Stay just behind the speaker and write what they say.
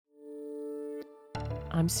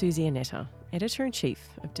I'm Susie Annetta, Editor-in-Chief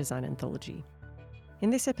of Design Anthology. In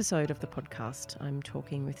this episode of the podcast, I'm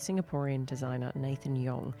talking with Singaporean designer Nathan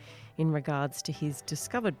Yong in regards to his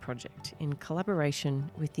Discovered project in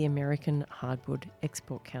collaboration with the American Hardwood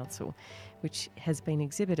Export Council, which has been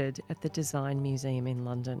exhibited at the Design Museum in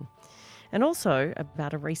London. And also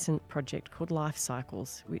about a recent project called Life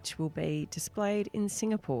Cycles, which will be displayed in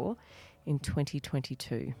Singapore in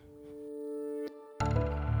 2022.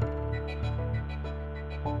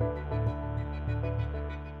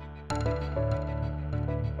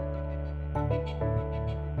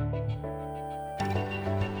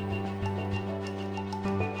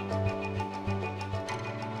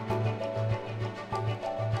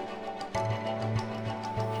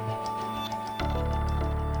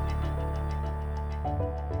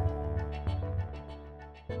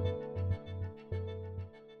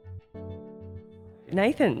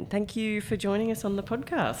 Nathan, thank you for joining us on the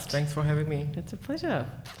podcast. Thanks for having me. It's a pleasure.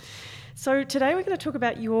 So today we're going to talk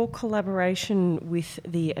about your collaboration with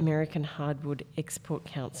the American Hardwood Export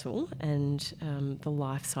Council and the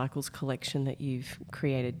Life Cycles collection that you've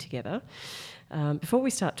created together. Before we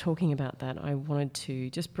start talking about that, I wanted to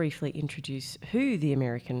just briefly introduce who the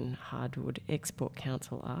American Hardwood Export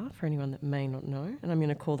Council are, for anyone that may not know. And I'm going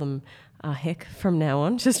to call them AHEC from now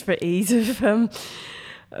on, just for ease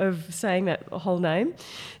of saying that whole name.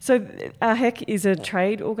 So AHEC is a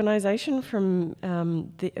trade organisation from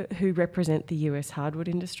who represent the US hardwood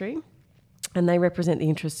industry, and they represent the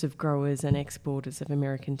interests of growers and exporters of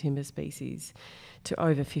American timber species to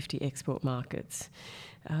over 50 export markets.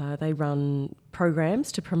 They run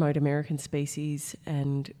programs to promote American species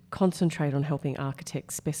and concentrate on helping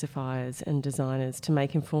architects, specifiers and designers to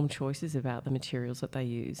make informed choices about the materials that they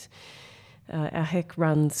use. AHEC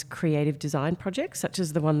runs creative design projects, such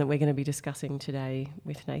as the one that we're going to be discussing today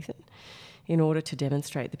with Nathan, in order to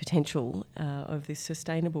demonstrate the potential of this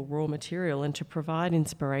sustainable raw material and to provide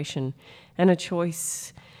inspiration and a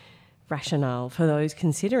choice rationale for those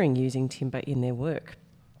considering using timber in their work.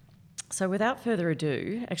 So without further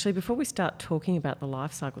ado, actually before we start talking about the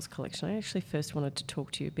Life Cycles collection, I actually first wanted to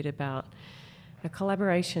talk to you a bit about a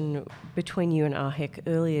collaboration between you and AHEC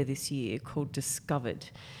earlier this year called Discovered.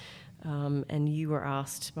 And you were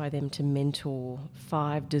asked by them to mentor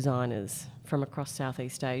 5 designers from across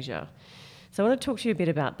Southeast Asia. So I want to talk to you a bit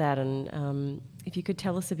about that, and if you could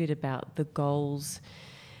tell us a bit about the goals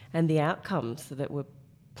and the outcomes that were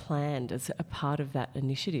planned as a part of that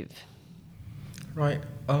initiative. Right.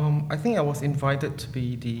 I think I was invited to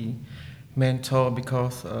be the mentor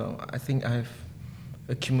because I think I've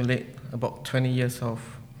accumulated about 20 years of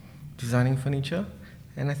designing furniture,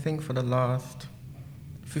 and I think for the last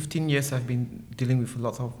 15 years I've been dealing with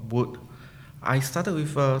lots of wood. I started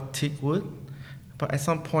with teak wood, but at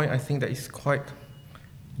some point I think that it's quite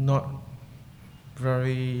not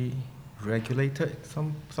very regulated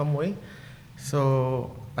some way.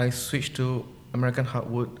 So I switched to American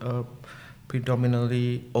hardwood,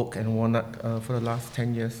 predominantly oak and walnut for the last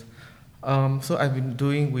 10 years. So I've been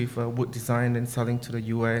doing with wood design and selling to the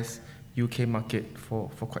US, UK market for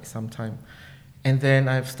quite some time. And then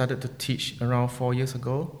I've started to teach around 4 years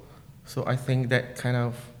ago. So I think that kind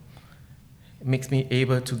of makes me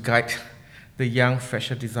able to guide the young,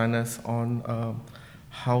 fresher designers on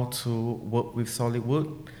how to work with solid wood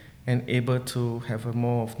and able to have a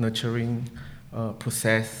more of nurturing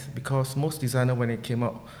process. Because most designers, when they came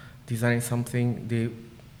out designing something, they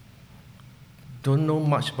don't know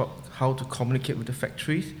much about how to communicate with the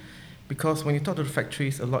factories. Because when you talk to the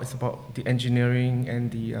factories, a lot is about the engineering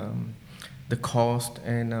and the cost,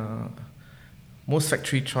 and most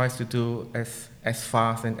factory tries to do as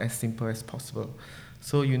fast and as simple as possible.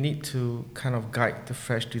 So you need to kind of guide the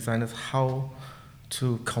fresh designers how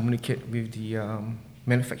to communicate with the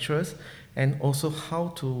manufacturers, and also how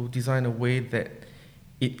to design a way that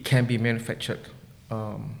it can be manufactured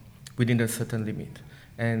within a certain limit.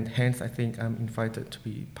 And hence I think I'm invited to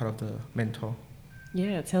be part of the mentor.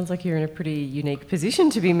 Yeah, it sounds like you're in a pretty unique position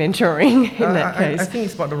to be mentoring in that case. I think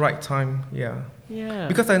it's about the right time, yeah. Yeah.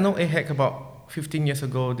 Because I know AHEC about 15 years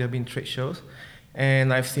ago, there have been trade shows,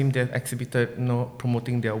 and I've seen them exhibited,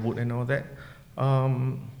 promoting their wood and all that.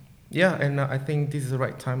 And I think this is the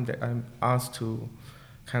right time that I'm asked to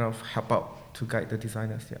kind of help out to guide the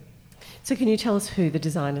designers, yeah. So can you tell us who the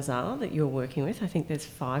designers are that you're working with? I think there's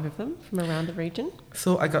 5 of them from around the region.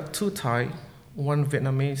 So I got 2 Thai, 1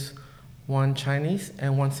 Vietnamese, 1 Chinese,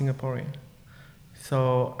 and 1 Singaporean.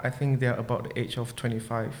 So I think they're about the age of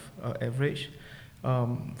 25 average.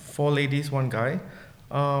 4 ladies, 1 guy.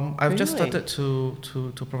 I've just started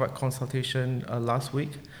to provide consultation last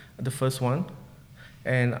week, the first one,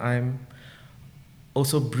 and I'm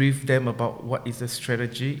also brief them about what is the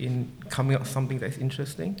strategy in coming up with something that is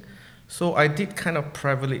interesting. So I did kind of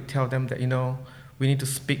privately tell them that, we need to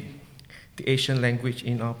speak the Asian language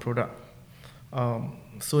in our product,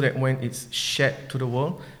 so that when it's shared to the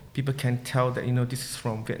world, people can tell that, this is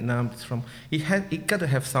from Vietnam, it got to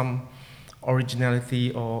have some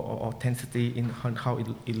originality or authenticity in how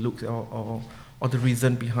it looks, or the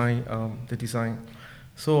reason behind the design.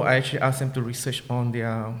 So I actually asked them to research on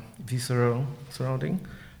their visceral surrounding,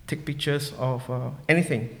 take pictures of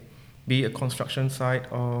anything, be it a construction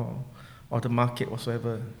site or the market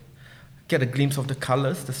whatsoever, get a glimpse of the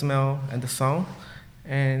colors, the smell, and the sound,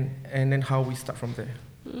 and then how we start from there.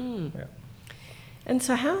 Yeah. And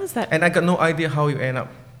so how is that? And I got no idea how you end up,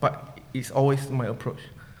 but it's always my approach.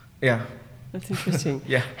 Yeah. That's interesting.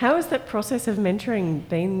 Yeah. How has that process of mentoring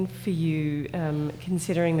been for you,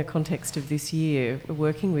 considering the context of this year,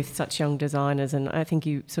 working with such young designers? And I think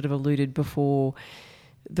you sort of alluded before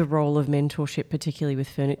the role of mentorship, particularly with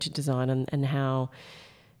furniture design, and how,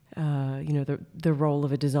 the role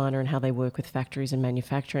of a designer and how they work with factories and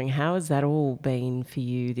manufacturing. How has that all been for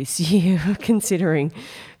you this year, considering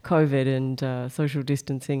COVID and social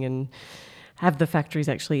distancing? And have the factories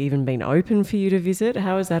actually even been open for you to visit?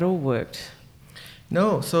 How has that all worked?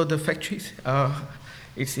 No, so the factories,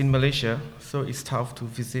 it's in Malaysia, so it's tough to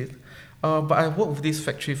visit. But I've worked with this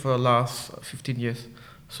factory for the last 15 years,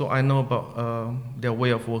 so I know about their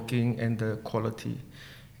way of working and the quality.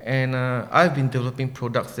 And I've been developing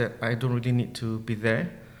products that I don't really need to be there.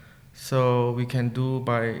 So we can do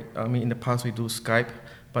in the past we do Skype,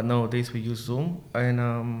 but nowadays we use Zoom.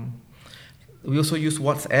 And we also use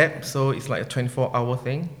WhatsApp, so it's like a 24-hour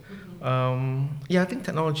thing. I think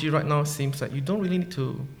technology right now seems like you don't really need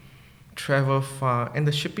to travel far, and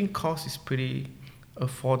the shipping cost is pretty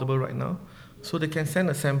affordable right now. So they can send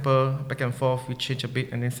a sample back and forth, we change a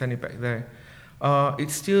bit, and then send it back there.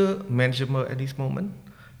 It's still manageable at this moment,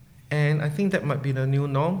 and I think that might be the new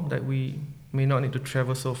norm, that we may not need to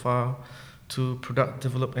travel so far to product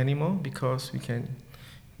develop anymore, because we can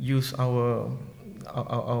use our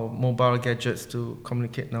mobile gadgets to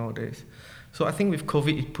communicate nowadays. So I think with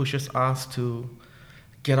COVID, it pushes us to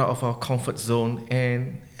get out of our comfort zone,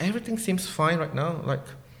 and everything seems fine right now. Like,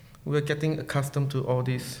 we're getting accustomed to all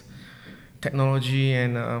this technology,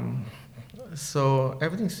 and so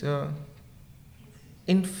everything's.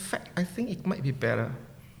 In fact, I think it might be better.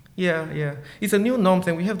 Yeah. It's a new norm,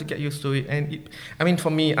 and we have to get used to it. And for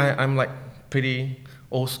me, I'm like pretty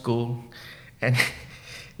old school, and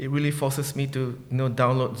it really forces me to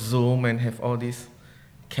download Zoom and have all these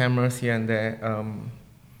cameras here and there.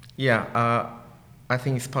 I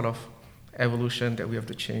think it's part of evolution that we have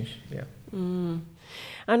to change. Yeah. And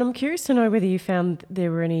I'm curious to know whether you found there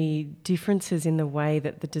were any differences in the way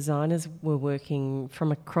that the designers were working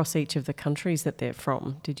from across each of the countries that they're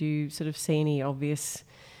from. Did you sort of see any obvious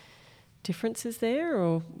differences there,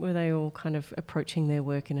 or were they all kind of approaching their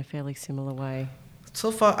work in a fairly similar way?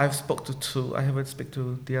 So far, I've spoke to two. I haven't spoken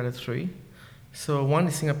to the other three. So one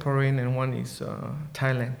is Singaporean and one is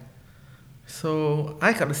Thailand. So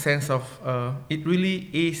I got the sense of it really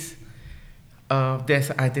is,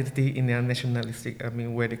 there's identity in their nationalistic,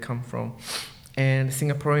 where they come from. And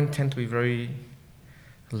Singaporeans tend to be very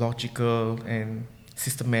logical and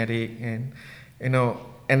systematic, and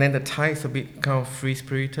and then the Thai is a bit kind of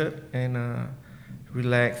free-spirited and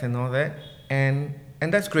relaxed and all that. And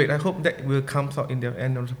that's great. I hope that will come out in the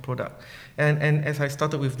end of the product. And as I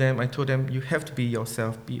started with them, I told them, you have to be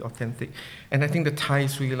yourself, be authentic. And I think the Thai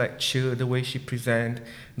is really like chill, the way she presents,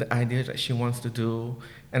 the idea that she wants to do.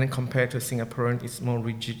 And then compared to a Singaporean, it's more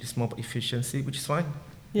rigid, it's more efficiency, which is fine.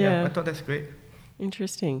 Yeah. I thought that's great.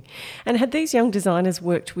 Interesting. And had these young designers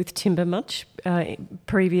worked with timber much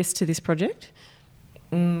previous to this project?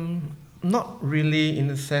 Not really, in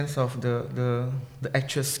the sense of the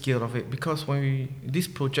actual skill of it, because this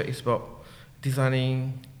project is about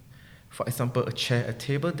designing, for example, a chair, a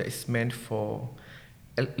table that is meant for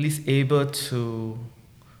at least able to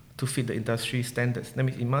fit the industry standards. That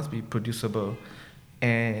means it must be producible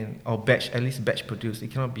or at least batch produced.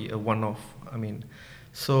 It cannot be a one-off.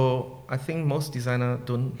 So I think most designers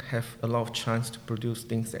don't have a lot of chance to produce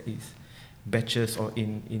things that is batches or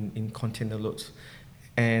in container loads.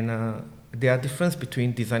 And there are differences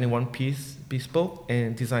between designing one piece bespoke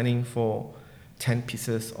and designing for 10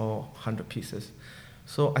 pieces or 100 pieces.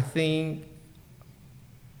 So I think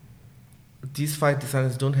these 5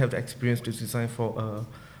 designers don't have the experience to design for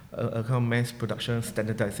a kind of mass production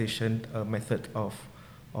standardization method of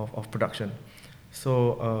production.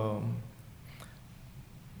 So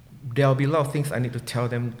there'll be a lot of things I need to tell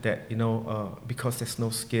them that, because there's no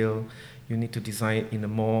scale, you need to design it in a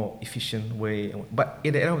more efficient way. But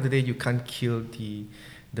at the end of the day, you can't kill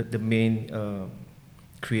the main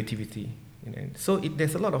creativity. So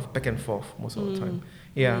there's a lot of back and forth most of the time.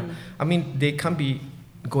 Yeah, I mean, they can't be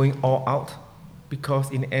going all out,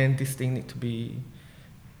 because in the end, this thing need to be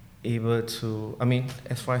able to, I mean,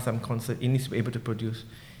 as far as I'm concerned, it needs to be able to produce.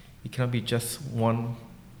 It cannot be just one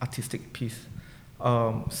artistic piece.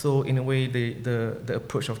 So in a way, the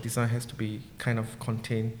approach of design has to be kind of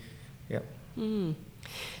contained. Yeah.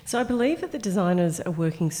 So I believe that the designers are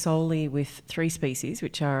working solely with 3 species,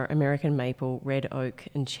 which are American maple, red oak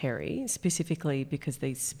and cherry, specifically because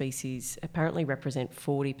these species apparently represent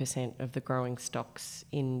 40% of the growing stocks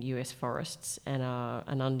in US forests and are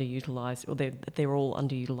an underutilised, or they're all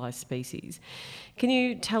underutilised species. Can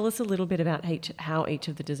you tell us a little bit about how each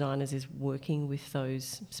of the designers is working with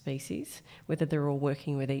those species, whether they're all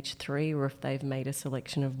working with each 3 or if they've made a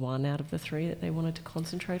selection of one out of the 3 that they wanted to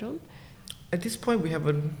concentrate on? At this point, we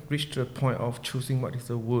haven't reached the point of choosing what is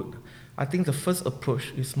the wood. I think the first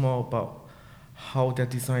approach is more about how their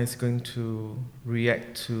design is going to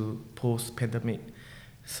react to post-pandemic.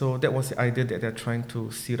 So that was the idea that they're trying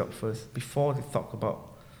to seed out first, before they talk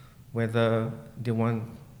about whether they want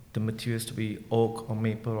the materials to be oak or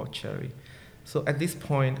maple or cherry. So at this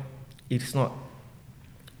point, it's not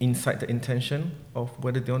inside the intention of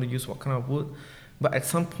whether they want to use what kind of wood. But at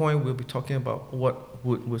some point, we'll be talking about what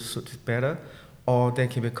wood will suit better, or there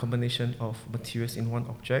can be a combination of materials in one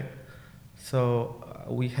object. So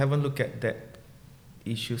we haven't looked at that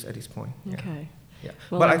issues at this point. Okay. Yeah.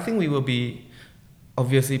 Well, but I think we will be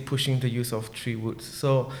obviously pushing the use of 3 woods.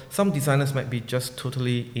 So some designers might be just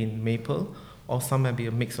totally in maple, or some might be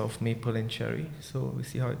a mix of maple and cherry. So we'll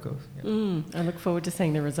see how it goes. Yeah. I look forward to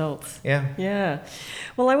seeing the results. Yeah.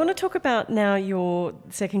 Well, I want to talk about now your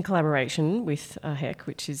second collaboration with AHEC,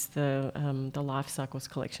 which is the Life Cycles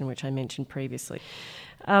collection, which I mentioned previously.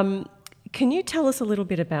 Can you tell us a little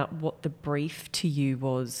bit about what the brief to you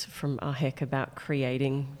was from AHEC about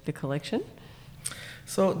creating the collection?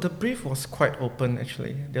 So the brief was quite open,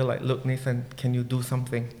 actually. They're like, look, Nathan, can you do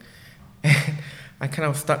something? And I kind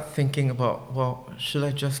of start thinking about, well, should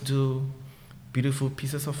I just do beautiful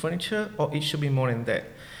pieces of furniture, or it should be more than that?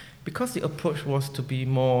 Because the approach was to be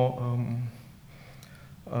more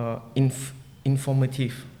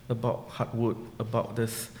informative about hardwood, about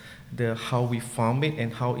how we farm it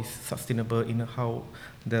and how it's sustainable, how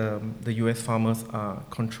the US farmers are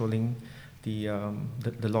controlling the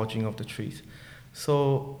lodging of the trees.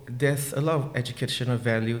 So there's a lot of educational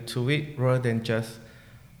value to it, rather than just,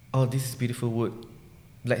 oh, this is beautiful wood,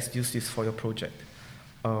 let's use this for your project.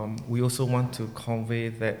 We also want to convey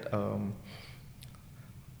that,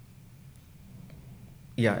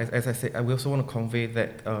 as I said, we also want to convey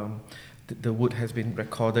that the wood has been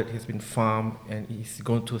recorded, has been farmed, and it's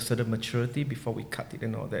gone to a certain maturity before we cut it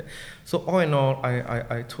and all that. So all in all,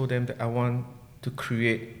 I told them that I want to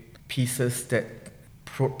create pieces that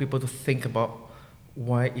brought people to think about,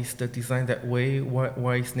 why is the design that way?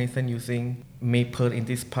 Why is Nathan using maple in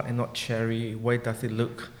this part and not cherry? Why does it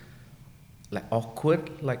look like awkward?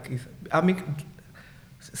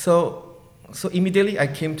 So immediately I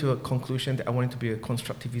came to a conclusion that I wanted to be a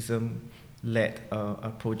constructivism-led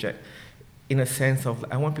project, in a sense of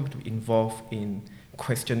I want people to be involved in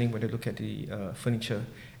questioning when they look at the furniture,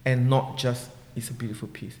 and not just it's a beautiful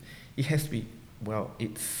piece. It has to be, well,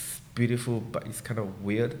 it's beautiful, but it's kind of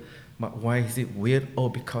weird. But why is it weird? Oh,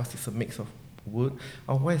 because it's a mix of wood.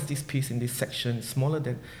 Or why is this piece in this section smaller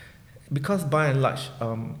than... Because by and large,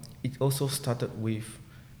 it also started with...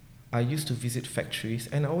 I used to visit factories,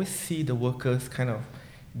 and I always see the workers kind of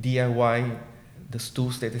DIY the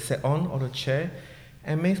stools that they sat on, or the chair.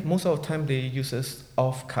 And most of the time, they use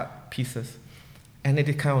off-cut pieces. And then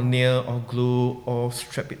they kind of nail or glue or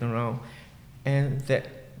strap it around. And that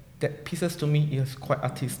pieces to me is quite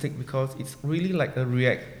artistic, because it's really like a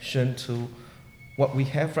reaction to what we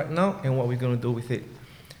have right now and what we're going to do with it.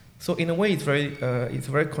 So in a way, it's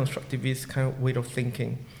a very constructivist kind of way of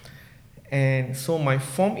thinking. And so my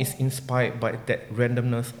form is inspired by that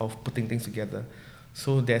randomness of putting things together.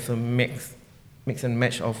 So there's a mix and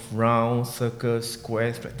match of round, circles,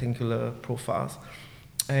 squares, rectangular profiles.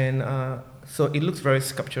 And so it looks very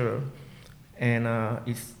sculptural. And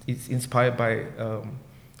it's inspired by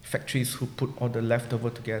factories who put all the leftover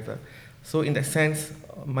together. So in that sense,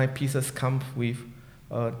 my pieces come with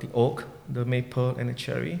the oak, the maple, and the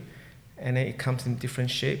cherry, and then it comes in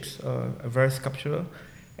different shapes, very sculptural.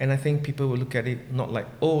 And I think people will look at it not like,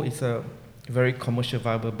 oh, it's a very commercial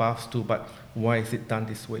viable bath stool, but why is it done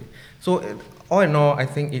this way? So all in all, I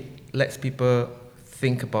think it lets people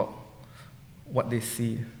think about what they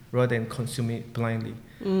see rather than consume it blindly.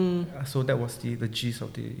 So that was the gist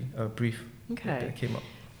of the brief that came up.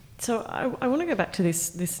 So I want to go back to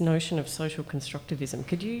this notion of social constructivism.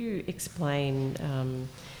 Could you explain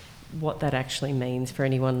what that actually means for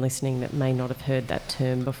anyone listening that may not have heard that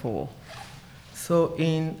term before? So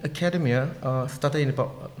in academia, started in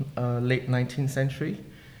about late 19th century,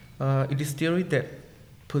 it is theory that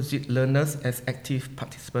posits learners as active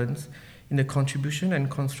participants in the contribution and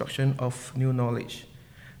construction of new knowledge.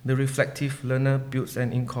 The reflective learner builds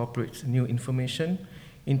and incorporates new information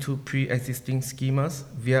into pre-existing schemas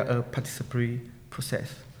via a participatory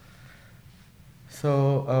process.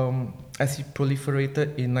 So as it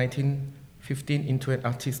proliferated in 1915 into an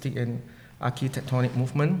artistic and architectonic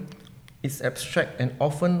movement, its abstract and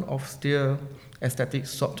often austere aesthetic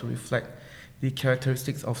sought to reflect the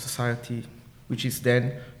characteristics of society, which is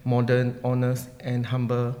then modern, honest, and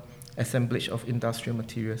humble assemblage of industrial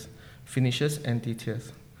materials, finishes, and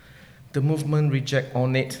details. The movement rejects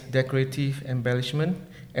ornate decorative embellishment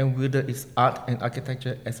and wielded its art and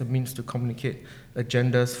architecture as a means to communicate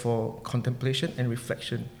agendas for contemplation and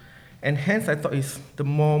reflection. And hence I thought it's the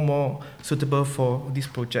more suitable for this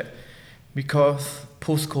project, because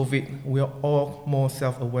post-COVID, we are all more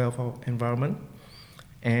self-aware of our environment.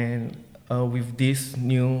 And with these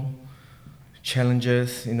new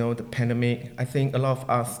challenges, the pandemic, I think a lot of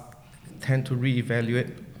us tend to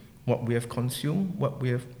reevaluate what we have consumed, what we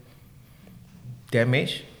have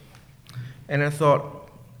damaged. And I thought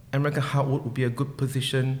American hardwood would be a good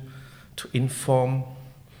position to inform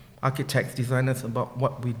architects, designers about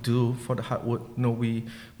what we do for the hardwood.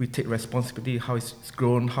 We take responsibility, how it's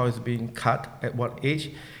grown, how it's being cut, at what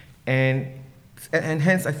age. And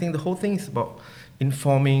hence, I think the whole thing is about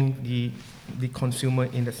informing the consumer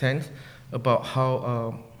in the sense about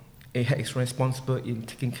how AHEC is responsible in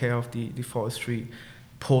taking care of the forestry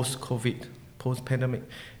post-COVID, post-pandemic.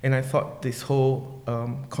 And I thought this whole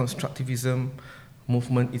constructivism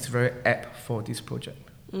movement is very apt for this project.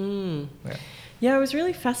 Yeah, I was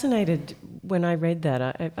really fascinated when I read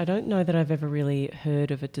that. I don't know that I've ever really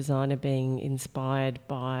heard of a designer being inspired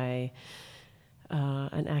by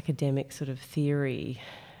an academic sort of theory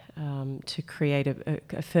to create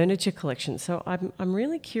a furniture collection. So I'm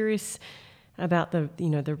really curious about the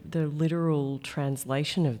literal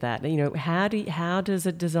translation of that. How does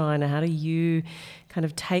a designer, how do you kind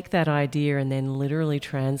of take that idea and then literally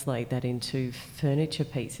translate that into furniture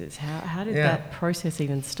pieces? How did that process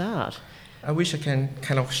even start? I wish I can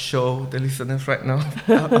kind of show the listeners right now.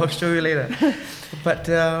 I'll show you later. But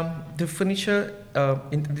the furniture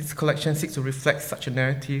in this collection seeks to reflect such a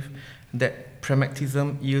narrative that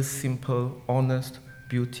pragmatism yields simple, honest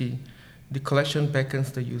beauty. The collection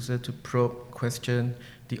beckons the user to probe, question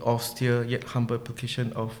the austere yet humble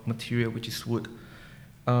application of material, which is wood,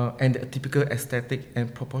 and the typical aesthetic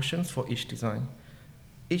and proportions for each design.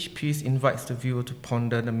 Each piece invites the viewer to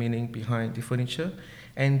ponder the meaning behind the furniture,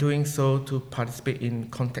 and doing so to participate in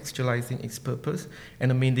contextualizing its purpose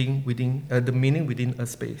and the meaning within a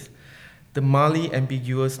space. The mildly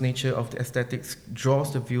ambiguous nature of the aesthetics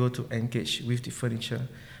draws the viewer to engage with the furniture,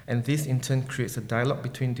 and this in turn creates a dialogue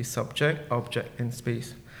between the subject, object, and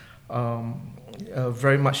space. A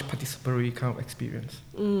very much participatory kind of experience.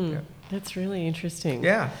 That's really interesting.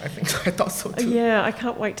 Yeah, I think so. I thought so too. Yeah, I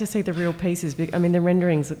can't wait to see the real pieces. I mean, the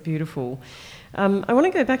renderings look beautiful. I want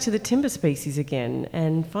to go back to the timber species again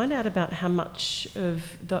and find out about how much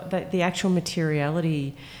of the actual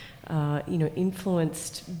materiality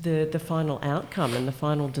influenced the final outcome and the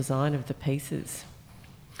final design of the pieces.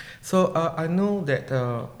 So I know that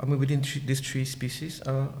within these three species,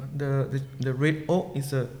 the red oak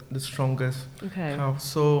is the strongest. Okay.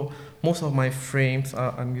 So most of my frames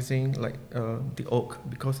I'm using the oak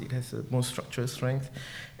because it has the most structural strength,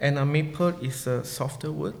 and maple is a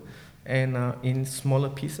softer wood, and in smaller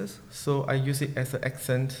pieces. So I use it as an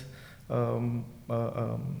accent.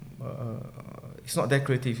 It's not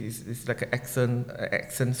decorative. It's like an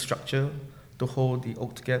accent structure to hold the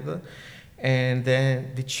oak together. And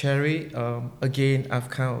then the cherry, again, I've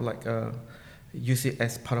kind of use it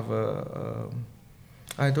as part of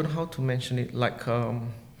I don't know how to mention it,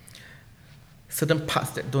 certain parts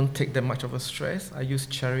that don't take that much of a stress. I use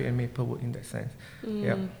cherry and maple wood in that sense.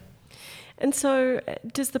 Yeah. And so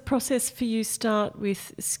does the process for you start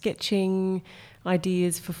with sketching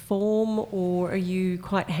ideas for form, or are you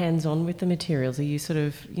quite hands-on with the materials? Are you sort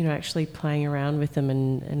of, actually playing around with them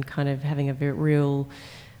and kind of having a very real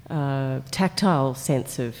tactile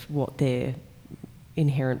sense of what their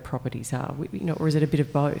inherent properties are, or is it a bit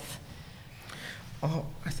of both? I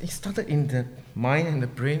think it started in the mind and the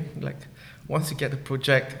brain. once you get the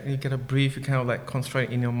project, you get a brief, you kind of like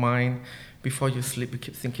construct it in your mind. Before you sleep, you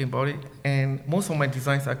keep thinking about it. And most of my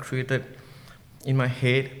designs are created in my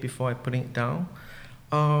head before I put it down.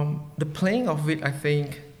 The playing of it, I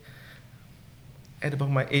think, at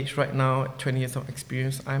about my age right now, 20 years of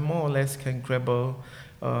experience, I more or less can grapple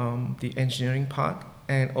the engineering part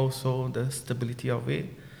and also the stability of it.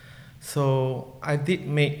 So I did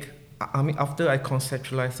make, I mean, after I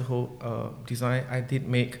conceptualized the whole design, I did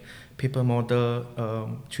make paper model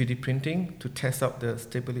 3D printing to test out the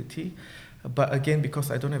stability. But again, because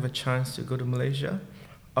I don't have a chance to go to Malaysia,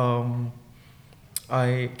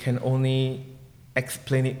 I can only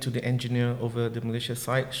explain it to the engineer over the Malaysia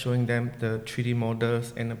side, showing them the 3D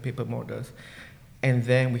models and the paper models. And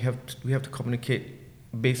then we have to communicate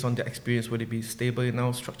based on the experience, whether it be stable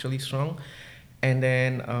enough, structurally strong. And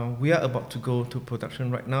then we are about to go to production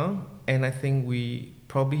right now, and I think we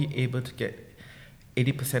probably able to get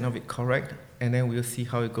 80% of it correct, and then we'll see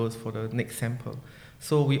how it goes for the next sample.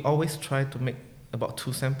 So we always try to make about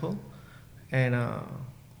 2 samples, and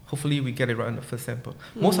hopefully we get it right on the first sample.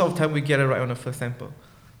 Most of the time we get it right on the first sample.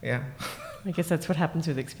 Yeah. I guess that's what happens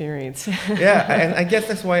with experience. Yeah, and I guess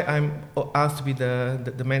that's why I'm asked to be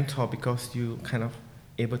the mentor, because you kind of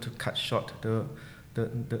able to cut short the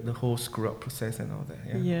whole screw-up process and all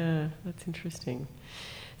that. Yeah, that's interesting.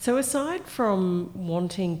 So aside from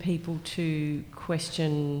wanting people to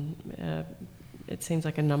question, it seems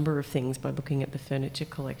like a number of things by looking at the furniture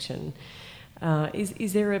collection,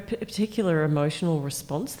 is there a particular emotional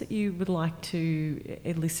response that you would like to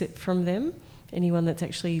elicit from them? Anyone that's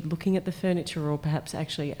actually looking at the furniture or perhaps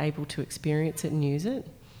actually able to experience it and use it?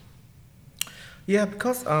 Yeah,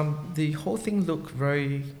 because the whole thing looked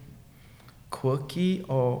very quirky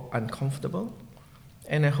or uncomfortable,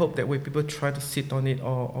 and I hope that when people try to sit on it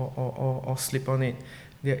or sleep on it,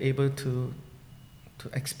 they're able to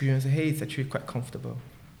experience, hey, it's actually quite comfortable,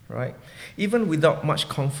 right? Even without much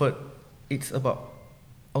comfort, it's about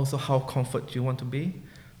also how comfort you want to be,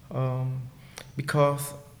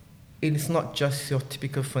 because it is not just your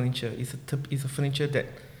typical furniture. It's a furniture that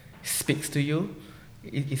speaks to you.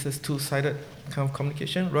 It's a two-sided kind of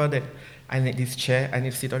communication, rather than I need this chair, I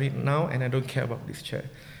need to sit on it now, and I don't care about this chair.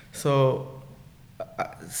 So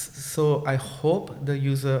I hope the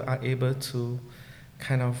user are able to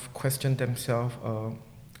kind of question themselves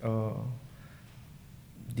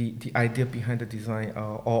the idea behind the design,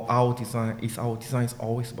 or our design. Is our design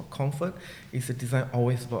always about comfort? Is the design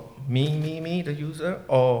always about me, the user?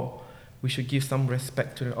 Or we should give some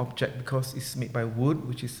respect to the object because it's made by wood,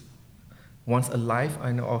 which is once alive,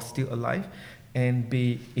 or still alive, and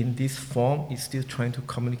be in this form, it's still trying to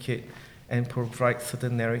communicate and provide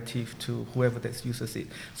certain narrative to whoever that uses it.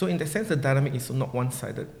 So in that sense, the dynamic is not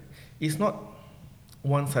one-sided. It's not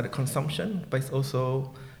one-sided consumption, but it's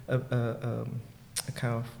also a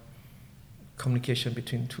kind of communication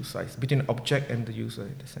between two sides, between the object and the user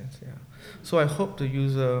in the sense, yeah. So I hope the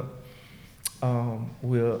user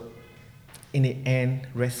will, in the end,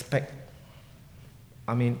 respect.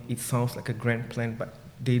 I mean, it sounds like a grand plan, but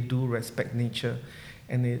they do respect nature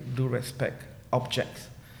and they do respect objects.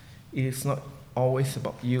 It is not always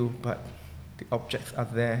about you, but the objects are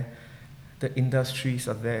there, the industries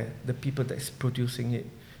are there, the people that's producing it,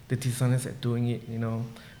 the designers that are doing it,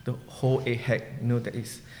 the whole AHEC, that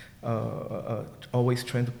is always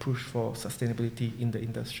trying to push for sustainability in the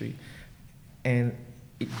industry. And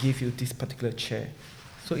it gives you this particular chair.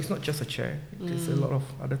 So it's not just a chair, there's a lot of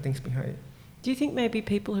other things behind it. Do you think maybe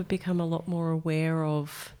people have become a lot more aware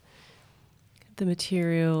of the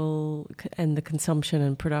material and the consumption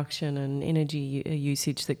and production and energy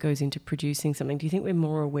usage that goes into producing something? Do you think we're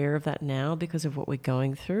more aware of that now because of what we're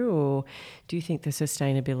going through, or do you think the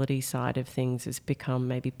sustainability side of things has become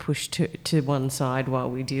maybe pushed to one side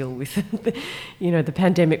while we deal with the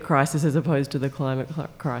pandemic crisis as opposed to the climate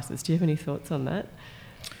crisis? Do you have any thoughts on that?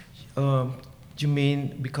 Do you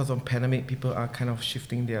mean because of pandemic, people are kind of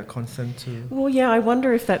shifting their concern to... Well, yeah, I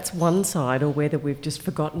wonder if that's one side or whether we've just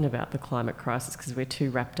forgotten about the climate crisis because we're too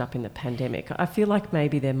wrapped up in the pandemic. I feel like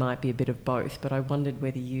maybe there might be a bit of both, but I wondered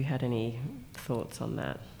whether you had any thoughts on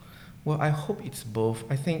that. Well, I hope it's both.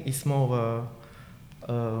 I think it's more of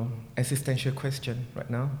a existential question right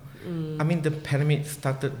now. I mean, the pandemic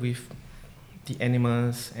started with the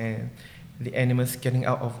animals and the animals getting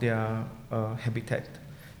out of their habitat.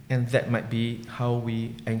 And that might be how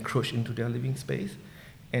we encroach into their living space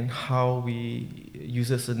and how we use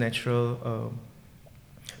the natural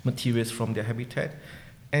materials from their habitat.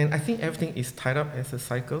 And I think everything is tied up as a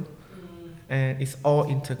cycle and it's all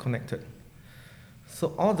interconnected.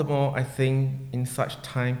 So all the more, I think, in such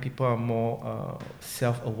time, people are more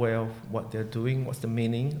self-aware of what they're doing, what's the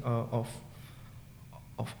meaning of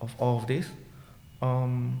of all of this.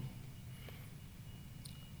 Um,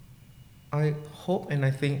 I hope and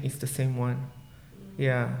I think it's the same one.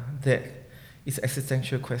 Yeah, that it's an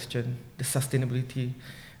existential question, the sustainability,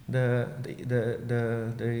 the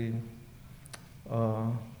what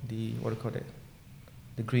do you call it,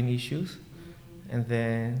 the green issues, and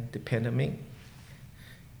then the pandemic.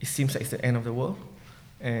 It seems like it's the end of the world,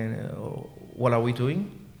 and what are we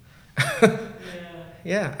doing?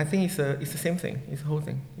 Yeah, I think it's the same thing. It's the whole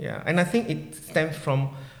thing. Yeah, and I think it stems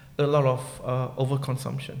from a lot of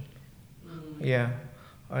overconsumption. Yeah,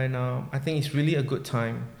 and I think it's really a good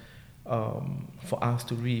time for us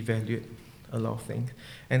to reevaluate a lot of things,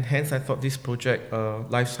 and hence I thought this project,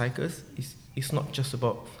 Life Cycles, is not just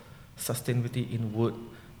about sustainability in wood,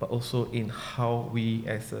 but also in how we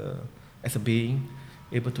as a being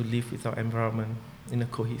able to live with our environment in a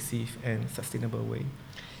cohesive and sustainable way.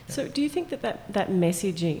 So do you think that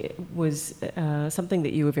messaging was something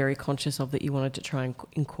that you were very conscious of, that you wanted to try and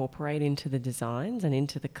incorporate into the designs and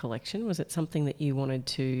into the collection? Was it something that you wanted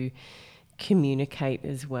to communicate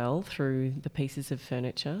as well through the pieces of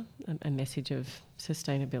furniture, a message of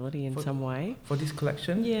sustainability in some way? For this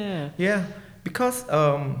collection? Yeah. Yeah, because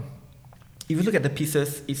if you look at the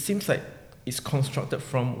pieces, it seems like it's constructed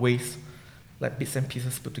from waste, like bits and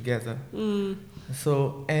pieces put together.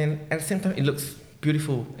 So, and at the same time, it looks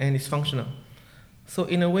beautiful and it's functional. So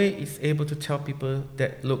in a way, it's able to tell people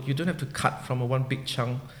that, look, you don't have to cut from a one big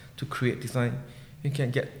chunk to create design. You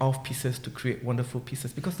can get off pieces to create wonderful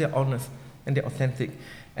pieces because they're honest and they're authentic.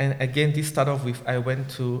 And again, this started off with, I went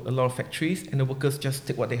to a lot of factories and the workers just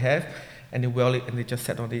take what they have and they weld it and they just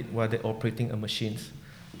set on it while they're operating a machines.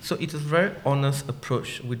 So it's a very honest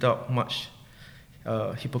approach without much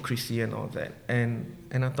hypocrisy and all that. And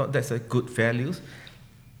I thought that's a good values.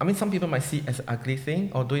 I mean, some people might see it as an ugly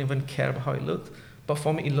thing or don't even care about how it looks. But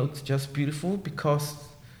for me, it looks just beautiful because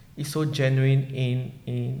it's so genuine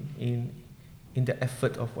in the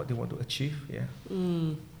effort of what they want to achieve. Yeah.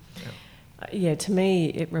 Yeah, to me,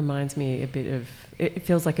 it reminds me a bit of, it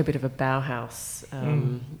feels like a bit of a Bauhaus.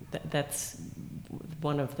 That's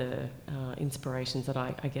one of the inspirations that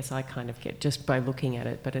I guess I kind of get just by looking at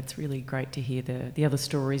it, but it's really great to hear the other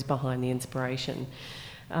stories behind the inspiration.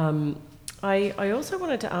 I also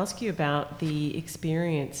wanted to ask you about the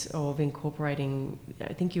experience of incorporating,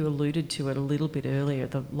 I think you alluded to it a little bit earlier,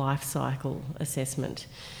 the life cycle assessment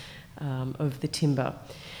of the timber.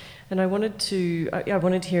 And I wanted to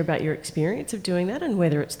hear about your experience of doing that and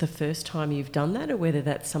whether it's the first time you've done that or whether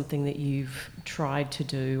that's something that you've tried to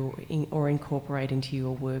do or incorporate into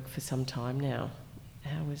your work for some time now.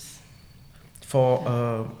 How was...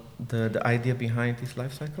 For the idea behind this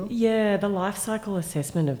life cycle? Yeah, the life cycle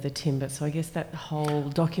assessment of the timber. So I guess that whole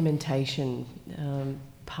documentation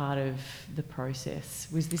part of the process.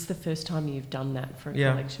 Was this the first time you've done that for a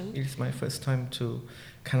collection? Yeah, it is my first time to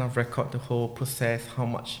kind of record the whole process, how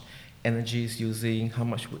much energy is using, how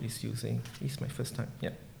much wood is using. It's my first time,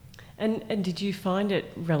 yeah. And did you find it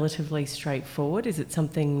relatively straightforward? Is it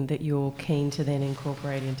something that you're keen to then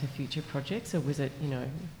incorporate into future projects, or was it,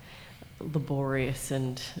 laborious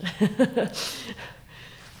and...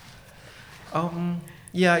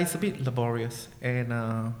 Yeah, it's a bit laborious,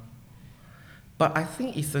 and but I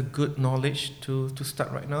think it's a good knowledge to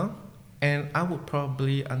start right now, and I would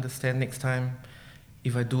probably understand next time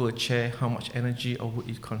if I do a chair how much energy or wood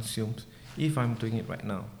it consumes if I'm doing it right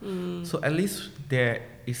now. So at least there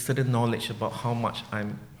is certain knowledge about how much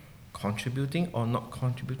I'm contributing or not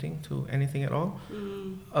contributing to anything at all.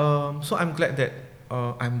 So I'm glad that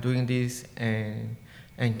I'm doing this and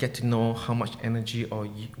get to know how much energy or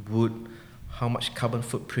wood, how much carbon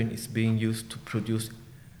footprint is being used to produce,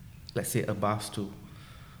 let's say, a bar stool,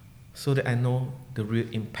 so that I know the real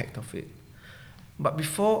impact of it. But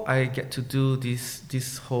before I get to do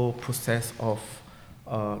this whole process of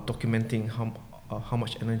documenting how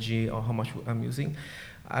much energy or how much wood I'm using,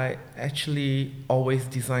 I actually always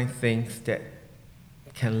design things that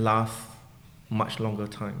can last much longer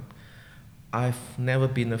time. I've never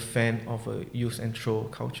been a fan of a use and throw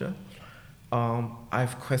culture.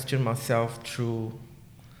 I've questioned myself through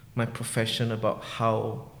my profession about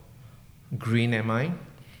how green am I,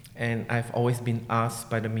 and I've always been asked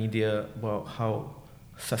by the media about how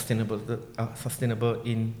sustainable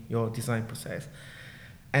in your design process.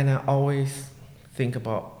 And I always think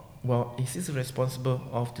about, well, is this responsible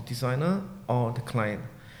of the designer or the client?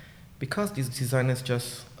 Because this designer is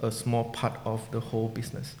just a small part of the whole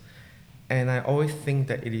business. And I always think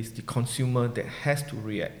that it is the consumer that has to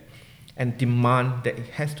react and demand that it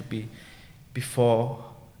has to be before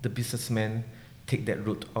the businessman take that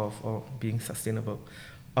route of being sustainable.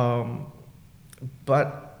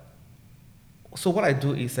 But so what I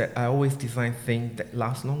do is that I always design things that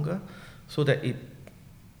last longer, so that it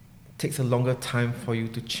takes a longer time for you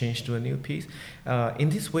to change to a new piece. In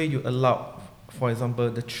this way, you allow, for example,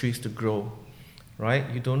 the trees to grow, right?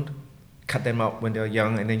 You don't cut them out when they're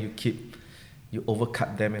young and then you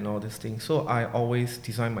overcut them and all these things. So I always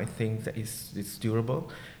design my things that it's durable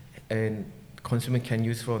and consumer can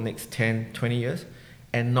use for the next 10, 20 years,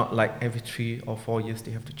 and not like every 3 or 4 years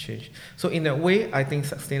they have to change. So in that way, I think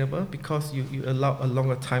sustainable because you allow a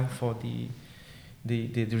longer time for the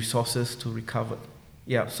resources to recover.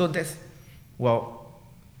 Yeah, so that's, well,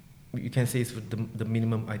 you can say it's the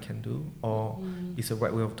minimum I can do, or it's the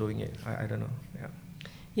right way of doing it. I don't know. Yeah.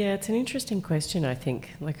 Yeah, it's an interesting question. I think,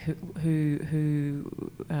 like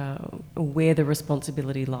where the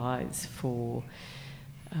responsibility lies for,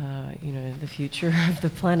 the future of the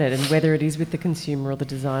planet, and whether it is with the consumer or the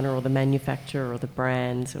designer or the manufacturer or the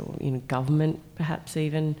brands or government, perhaps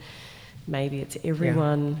even. Maybe it's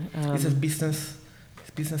everyone. Yeah. It's a business.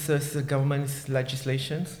 Businesses, the government's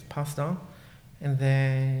legislations passed down, and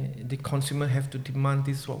then the consumer have to demand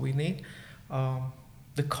this is what we need.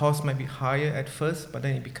 The cost might be higher at first, but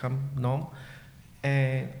then it become norm,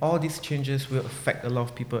 and all these changes will affect a lot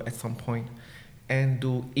of people at some point. And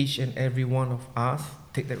do each and every one of us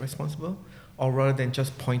take that responsible, or rather than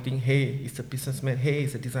just pointing, hey, it's a businessman, hey,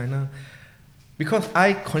 it's a designer? Because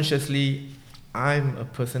I'm a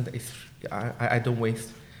person that is, I don't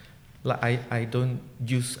waste. Like I don't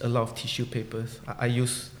use a lot of tissue papers. I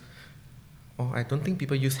don't think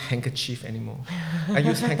people use handkerchief anymore. I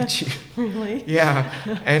use handkerchief. Really? Yeah.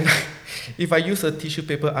 And if I use a tissue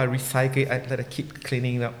paper, I recycle it, I let it keep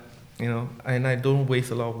cleaning it up, and I don't waste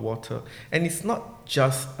a lot of water. And it's not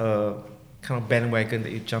just a kind of bandwagon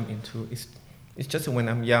that you jump into. It's just when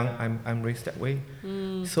I'm young, I'm raised that way.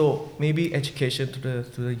 So maybe education to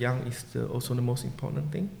the young is also the most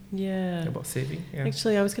important thing. Yeah. About saving. Yeah.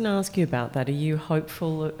 Actually, I was going to ask you about that. Are you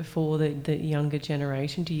hopeful for the younger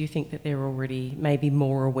generation? Do you think that they're already maybe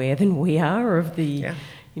more aware than we are of the,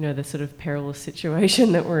 the sort of perilous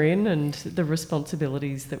situation that we're in, and the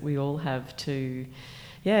responsibilities that we all have to,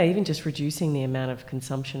 even just reducing the amount of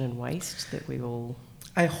consumption and waste that we all...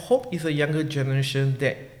 I hope it's a younger generation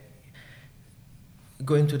that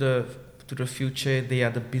going to the future, they are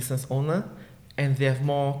the business owner, and they are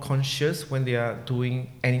more conscious when they are doing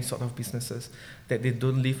any sort of businesses, that they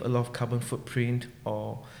don't leave a lot of carbon footprint,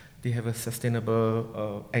 or they have a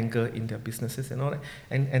sustainable angle in their businesses and all that,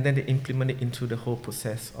 and then they implement it into the whole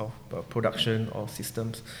process of production or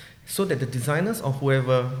systems, so that the designers or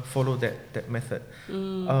whoever follow that method.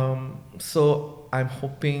 So I'm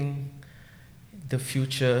hoping the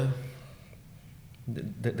future,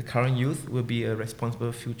 the current youth will be a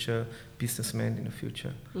responsible future businessman in the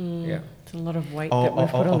future. Yeah, it's a lot of weight that we've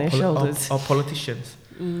put on their shoulders. Or politicians.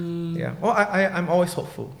 Yeah. Well, I'm always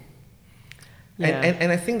hopeful. Yeah.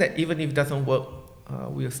 And I think that even if it doesn't work,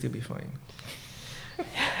 we'll still be fine.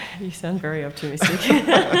 You sound very optimistic.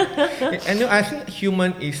 And I think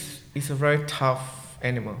human is a very tough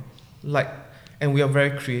animal. And we are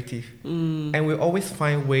very creative. And we always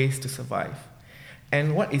find ways to survive.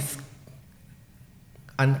 And what is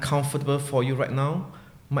uncomfortable for you right now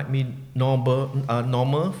might be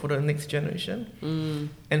normal for the next generation.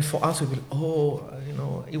 And for us, we'll be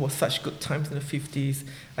it was such good times in the 50s.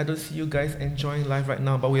 I don't see you guys enjoying life right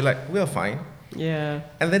now, but we're fine. Yeah.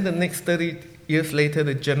 And then the next 30 years later,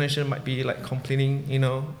 the generation might be complaining,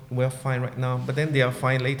 we're fine right now, but then they are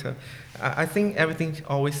fine later. I think everything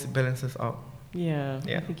always balances out. Yeah,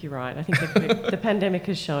 I think you're right. I think the pandemic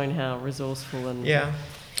has shown how resourceful and... Yeah.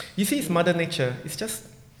 You see, it's Mother Nature. It's just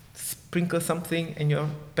sprinkle something and you're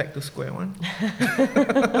back to square one.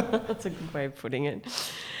 That's a good way of putting it.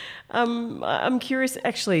 I'm curious,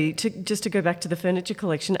 actually, to go back to the furniture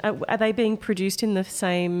collection. Are they being produced in the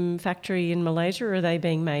same factory in Malaysia, or are they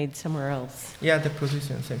being made somewhere else? Yeah, they're produced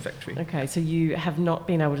in the same factory. Okay, so you have not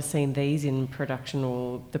been able to see these in production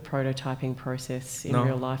or the prototyping process in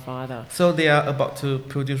real life either? So they are about to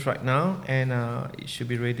produce right now, and it should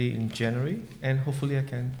be ready in January, and hopefully I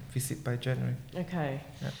can visit by January. Okay.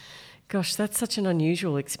 Yeah. Gosh, that's such an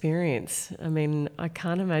unusual experience. I mean, I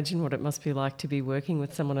can't imagine what it must be like to be working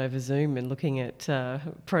with someone over Zoom and looking at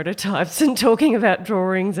prototypes and talking about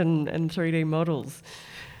drawings and 3D models.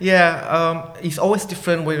 Yeah, it's always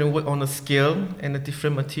different when you work on a scale and the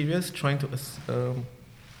different materials, trying to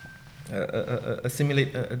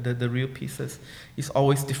assimilate the real pieces. It's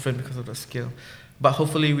always different because of the scale. But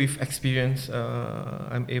hopefully with experience,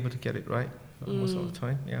 I'm able to get it right most of the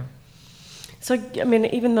time, yeah. So, I mean,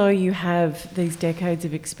 even though you have these decades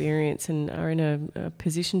of experience and are in a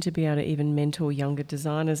position to be able to even mentor younger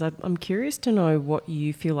designers, I'm curious to know what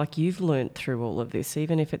you feel like you've learnt through all of this,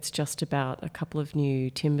 even if it's just about a couple of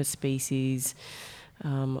new timber species,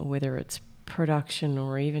 whether it's production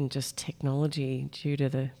or even just technology due to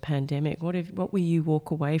the pandemic. What will you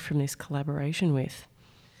walk away from this collaboration with?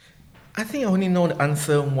 I think I only know the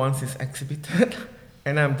answer once it's exhibited,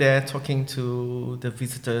 and I'm there talking to the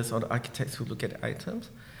visitors or the architects who look at the items.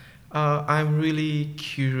 I'm really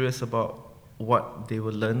curious about what they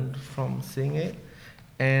will learn from seeing it,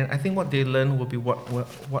 and I think what they learn will be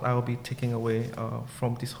what I will be taking away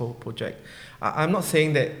from this whole project. I'm not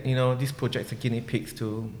saying that these projects are guinea pigs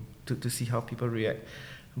to see how people react,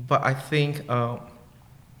 but I think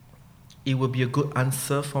it will be a good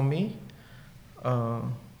answer for me.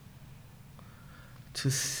 To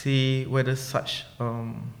see whether such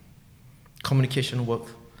communication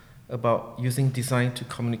works, about using design to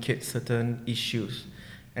communicate certain issues.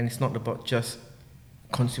 And it's not about just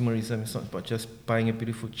consumerism, it's not about just buying a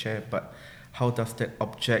beautiful chair, but how does that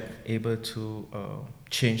object able to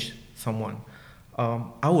change someone.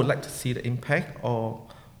 I would like to see the impact, or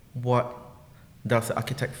what does the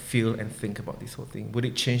architect feel and think about this whole thing. Would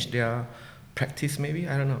it change their practice maybe?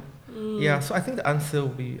 I don't know. Yeah, so I think the answer will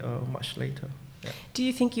be much later. Yeah. Do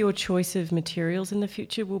you think your choice of materials in the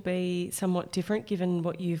future will be somewhat different given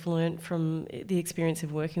what you've learned from the experience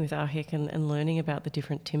of working with AHEC and learning about the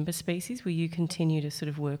different timber species? Will you continue to sort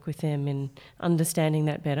of work with them in understanding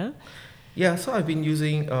that better? Yeah, so I've been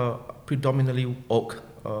using predominantly oak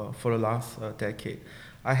for the last decade.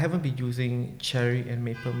 I haven't been using cherry and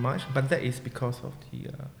maple much, but that is because of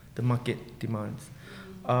the market demands.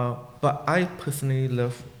 But I personally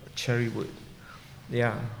love cherry wood.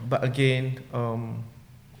 Yeah, but again,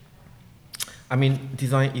 I mean,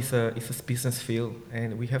 design is a business field,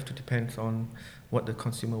 and we have to depend on what the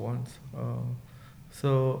consumer wants.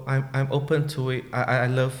 So I'm open to it. I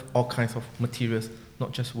love all kinds of materials,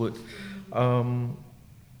 not just wood.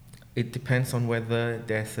 It depends on whether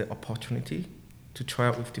there's an opportunity to try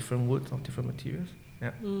out with different woods or different materials.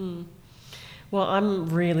 Yeah. Well, I'm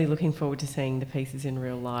really looking forward to seeing the pieces in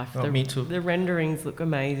real life. Me too. The renderings look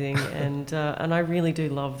amazing, and I really do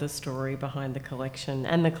love the story behind the collection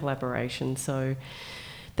and the collaboration. So,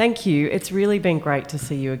 thank you. It's really been great to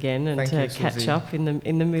see you again and to catch up in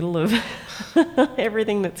the middle of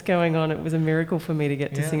everything that's going on. It was a miracle for me to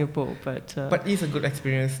get to Singapore, but it's a good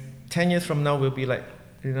experience. 10 years from now, we'll be like,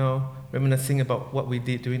 reminiscing about what we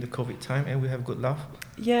did during the COVID time, and we have good laugh.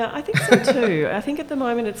 Yeah, I think so too. I think at the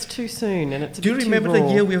moment it's too soon, and it's a bit too raw. Do you remember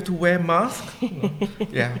the year we have to wear masks?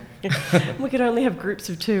 Yeah. We could only have groups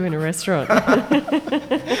of 2 in a restaurant.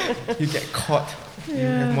 You get caught. Yeah. You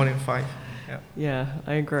have more than 5. Yeah,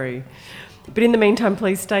 I agree. But in the meantime,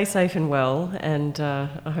 please stay safe and well, and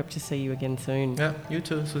I hope to see you again soon. Yeah, you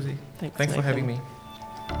too, Susie. Thanks for having me.